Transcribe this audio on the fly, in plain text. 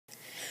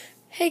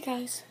Hey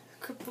guys,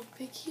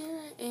 CryptoPig here,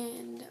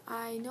 and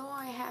I know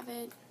I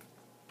haven't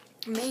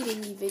made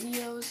any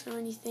videos or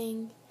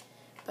anything,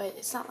 but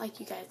it's not like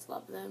you guys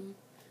love them.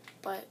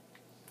 But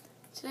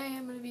today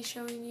I'm going to be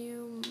showing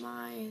you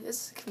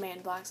this is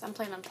command blocks. I'm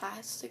playing on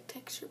plastic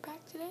texture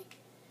pack today.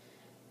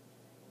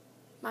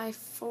 My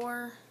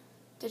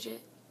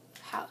 4-digit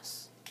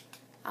house.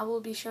 I will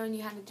be showing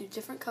you how to do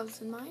different codes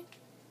than mine.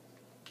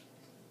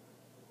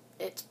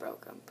 It's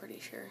broke, I'm pretty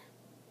sure.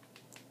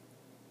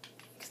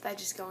 I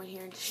just go in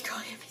here and destroy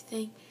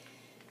everything.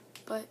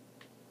 But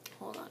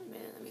hold on a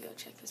minute, let me go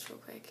check this real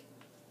quick.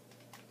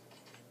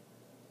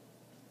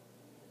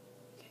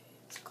 Okay,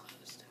 it's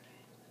closed.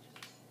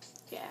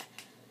 Okay. Yeah.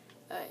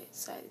 Alright,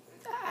 so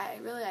I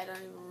don't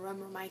even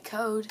remember my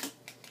code.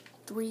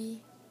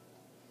 3,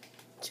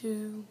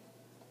 2,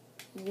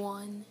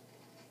 1.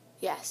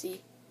 Yeah,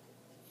 see?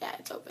 Yeah,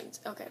 it's opened.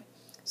 Okay.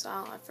 So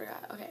I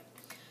forgot. Okay.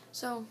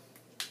 So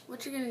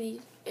what you're gonna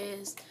need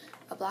is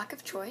a block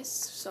of choice.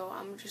 So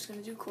I'm just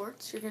gonna do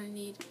quartz. You're gonna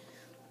need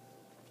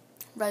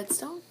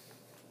redstone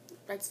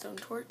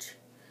torch,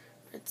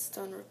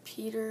 redstone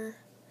repeater,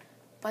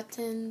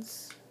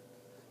 buttons,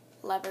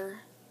 lever.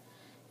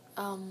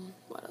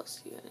 What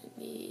else are you gonna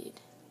need?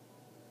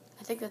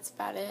 I think that's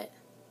about it.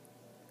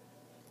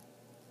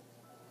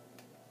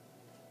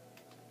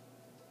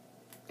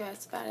 Yeah,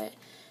 that's about it.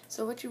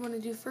 So what you want to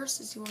do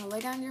first is you want to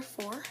lay down your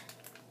 4,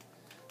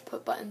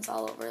 put buttons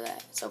all over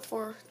that. So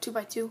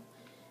 2x2,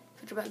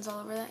 put your buttons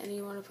all over that, and then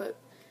you want to put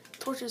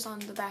torches on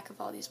the back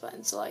of all these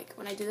buttons. So like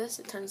when I do this,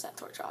 it turns that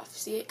torch off.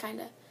 See it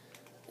kinda?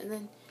 And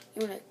then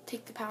you want to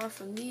take the power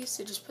from these,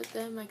 so just put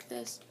them like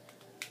this.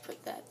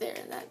 Put that there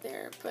and that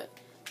there. Put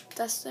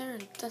dust there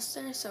and dust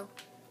there. So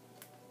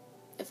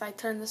if I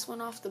turn this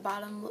one off, the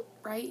bottom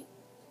right,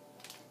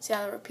 see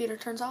how the repeater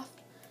turns off?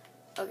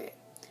 Okay.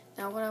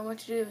 Now what I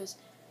want you to do is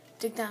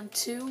dig down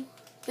 2.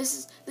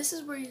 This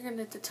is where you're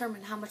gonna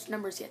determine how much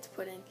numbers you have to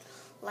put in.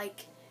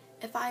 Like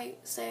if I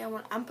say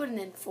I'm putting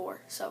in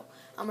 4, so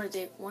I'm gonna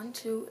dig 1,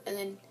 2, and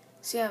then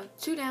see how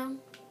 2 down,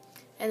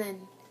 and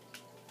then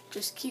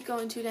just keep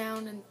going 2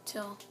 down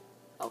until,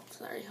 oh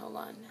sorry, hold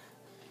on.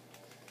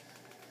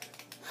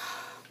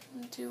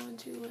 1, 2, 1,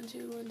 2, 1,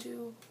 2, 1,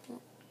 2.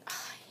 I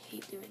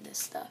hate doing this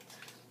stuff.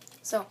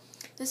 So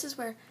this is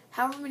where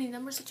however many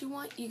numbers that you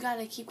want, you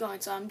gotta keep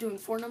going. So I'm doing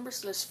 4 numbers,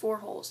 so there's 4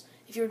 holes.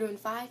 If you were doing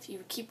 5, you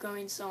would keep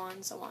going, so on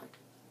and so on.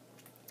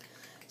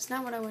 So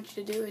now what I want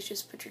you to do is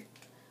just put your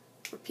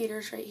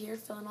repeaters right here,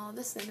 filling all of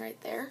this in right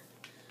there.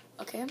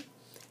 Okay?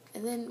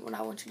 And then what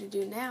I want you to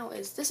do now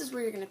is, this is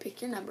where you're going to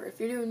pick your number. If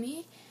you're doing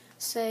me,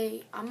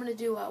 say, I'm going to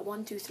do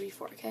 1, 2, 3,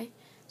 4, okay?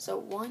 So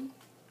 1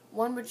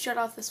 would shut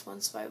off this one,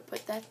 so I would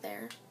put that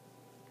there.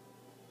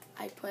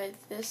 I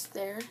put this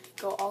there,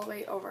 go all the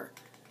way over.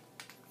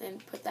 Then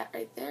put that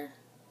right there.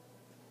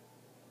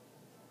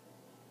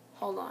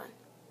 Hold on.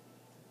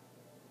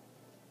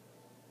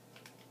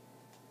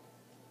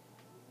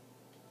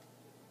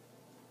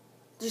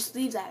 Just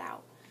leave that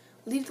out.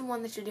 Leave the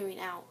one that you're doing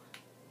out.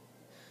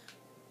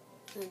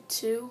 And then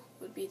 2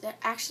 would be there.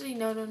 Actually,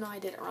 no, I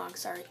did it wrong.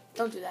 Sorry.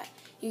 Don't do that.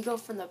 You go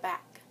from the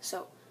back.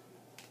 So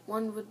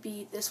 1 would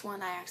be this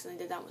one. I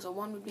accidentally did that one. So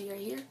 1 would be right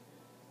here.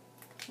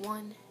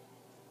 1,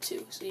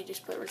 2. So you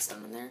just put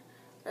redstone in there.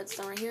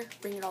 Redstone right here.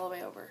 Bring it all the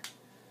way over.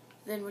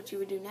 Then what you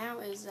would do now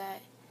is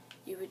that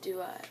you would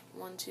do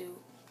 1, 2,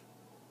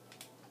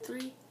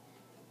 3.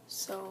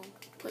 So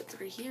put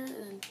 3 here and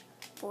then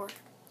 4.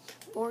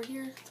 4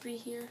 here, 3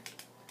 here.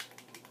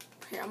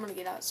 Here, I'm going to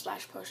get out a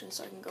splash potion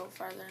so I can go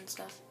farther and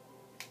stuff.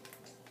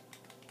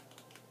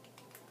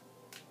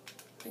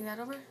 Bring that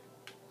over.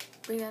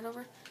 Bring that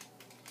over.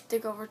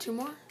 Dig over 2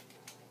 more.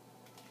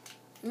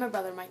 My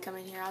brother might come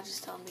in here. I'll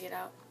just tell him to get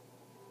out.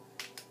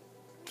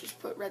 Just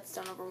put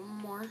redstone over 1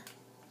 more.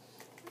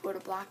 Put a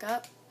block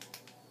up.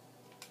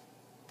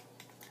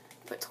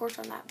 Put torch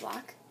on that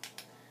block.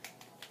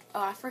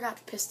 Oh, I forgot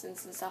the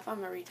pistons and stuff.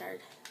 I'm a retard.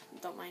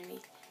 Don't mind me.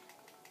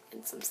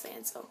 And some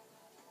sand, so.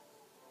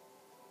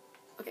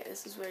 Okay,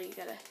 this is where you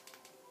gotta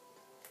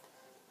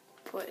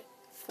put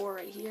 4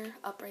 right here,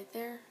 up right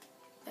there,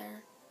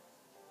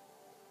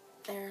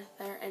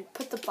 there, and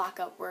put the block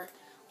up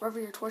wherever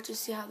your torch is.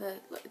 See how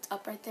it's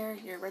up right there,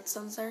 your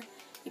redstone's there?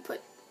 You put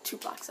 2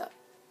 blocks up.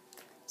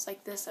 It's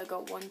like this. I'll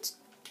go 1,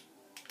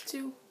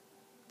 2,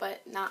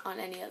 but not on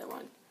any other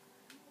one.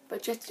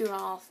 But you have to do it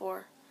on all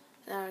 4.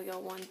 And then I would go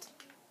 1,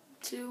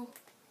 2,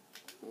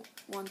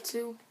 1,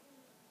 2.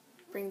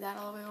 Bring that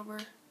all the way over.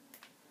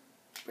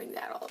 Bring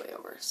that all the way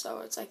over.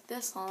 So it's like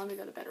this. Let me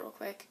go to bed real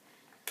quick.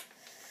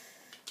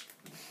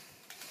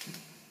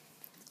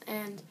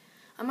 And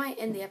I might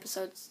end the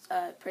episodes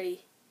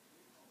pretty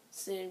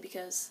soon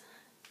because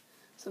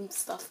some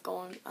stuff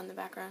going on in the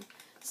background.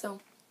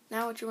 So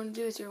now what you want to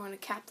do is you want to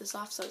cap this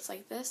off so it's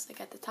like this, like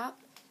at the top.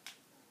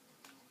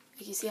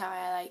 Like you see how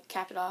I like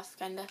cap it off,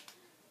 kinda.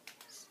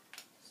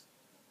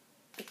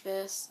 Like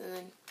this, and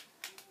then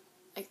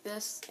like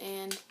this,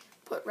 and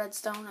put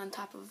redstone on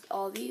top of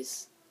all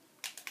these.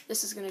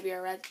 This is going to be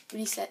a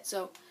reset,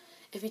 so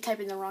if you type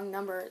in the wrong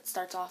number, it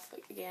starts off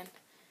again.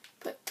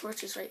 Put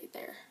torches right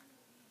there.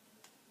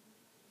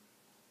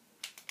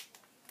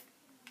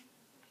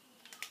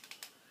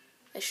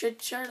 They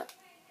should share.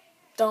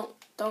 Don't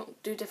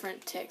do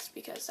different ticks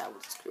because that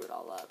would screw it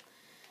all up.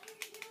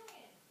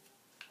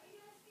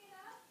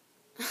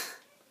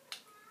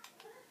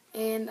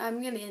 And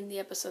I'm going to end the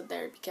episode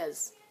there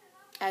because,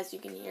 as you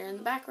can hear in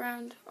the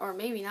background, or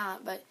maybe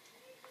not, but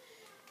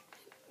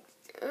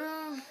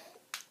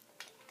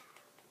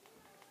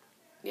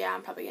yeah,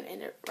 I'm probably going to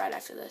end it right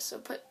after this.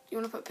 So you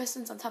want to put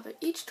pistons on top of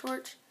each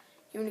torch.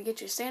 You want to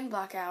get your sand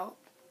block out,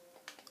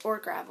 or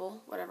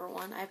gravel, whatever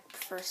one. I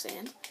prefer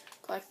sand.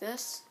 Collect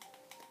this.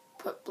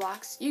 Put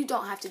blocks. You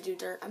don't have to do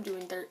dirt. I'm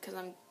doing dirt because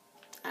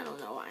I don't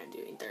know why I'm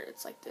doing dirt.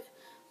 It's like the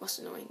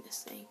most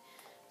annoyingest thing.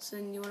 So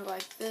then you want to go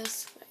like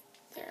this, right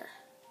there.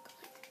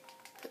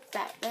 Put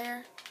that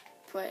there.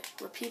 Put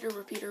repeater,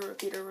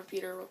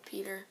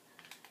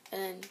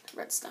 and then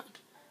redstone.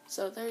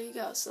 So there you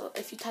go. So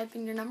if you type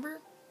in your number,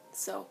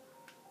 so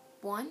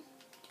 1,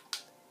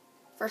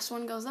 first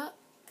one goes up,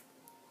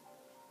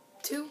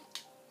 2,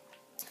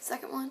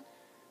 second one,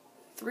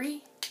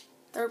 3,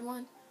 third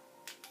one,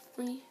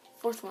 3,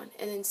 fourth one,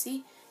 and then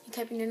see, you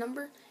type in your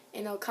number,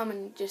 and it'll come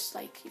and just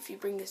like, if you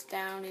bring this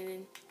down, and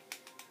then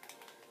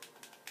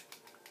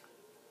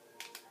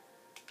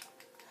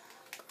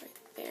right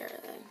there,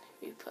 then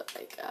you put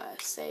like,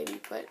 say we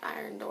put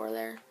iron door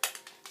there,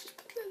 just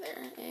put that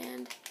there,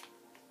 and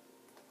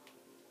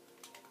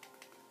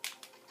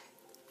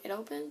it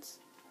opens,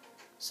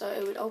 so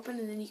it would open,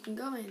 and then you can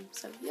go in,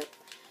 so, yep,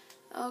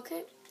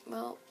 okay,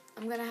 well,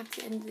 I'm gonna have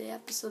to end the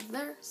episode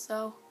there,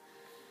 so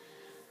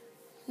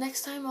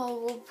next time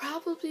we'll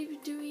probably be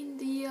doing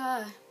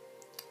the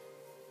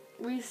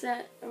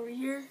reset over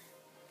here.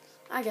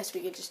 I guess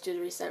we could just do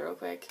the reset real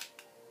quick.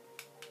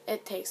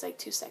 It takes like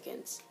 2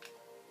 seconds.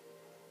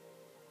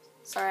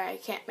 Sorry, I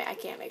can't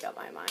make up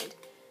my mind.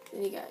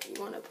 Then you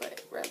want to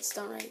put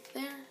redstone right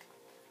there.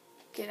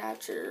 Get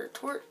out your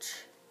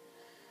torch.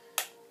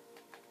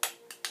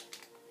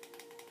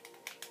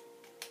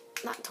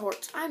 Not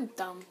torch. I'm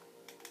dumb.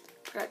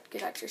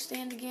 Get out your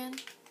stand again.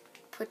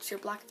 Put your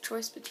block of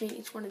choice between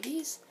each one of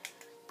these.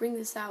 Bring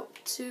this out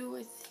 2,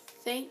 I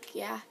think,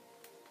 yeah.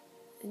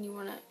 And you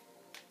want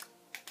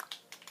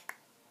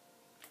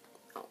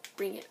to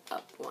bring it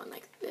up 1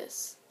 like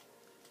this.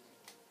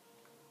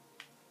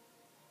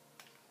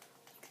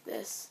 Like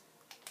this.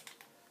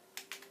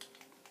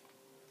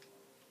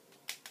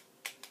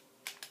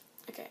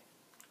 Okay.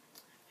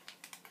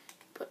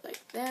 Put like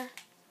there.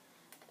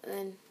 And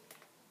then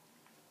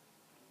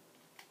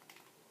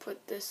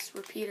put this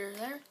repeater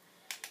there.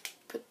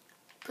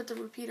 Put the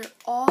repeater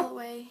all the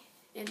way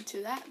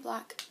into that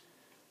block.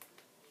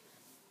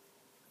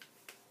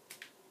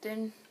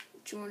 Then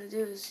what you want to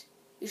do is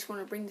you just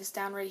want to bring this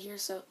down right here,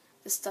 so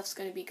this stuff's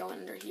going to be going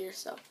under here.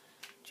 So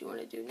what you want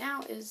to do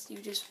now is you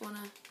just want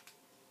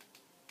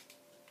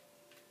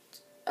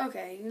to,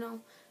 okay,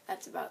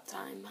 that's about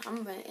time.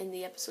 I'm going to end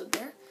the episode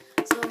there.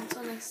 So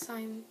until next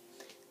time,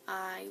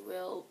 I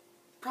will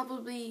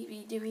probably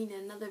be doing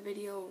another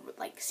video,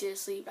 like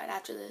seriously, right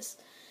after this,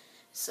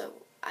 so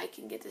I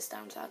can get this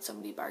down without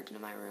somebody barging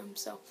in my room.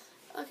 So,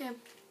 okay.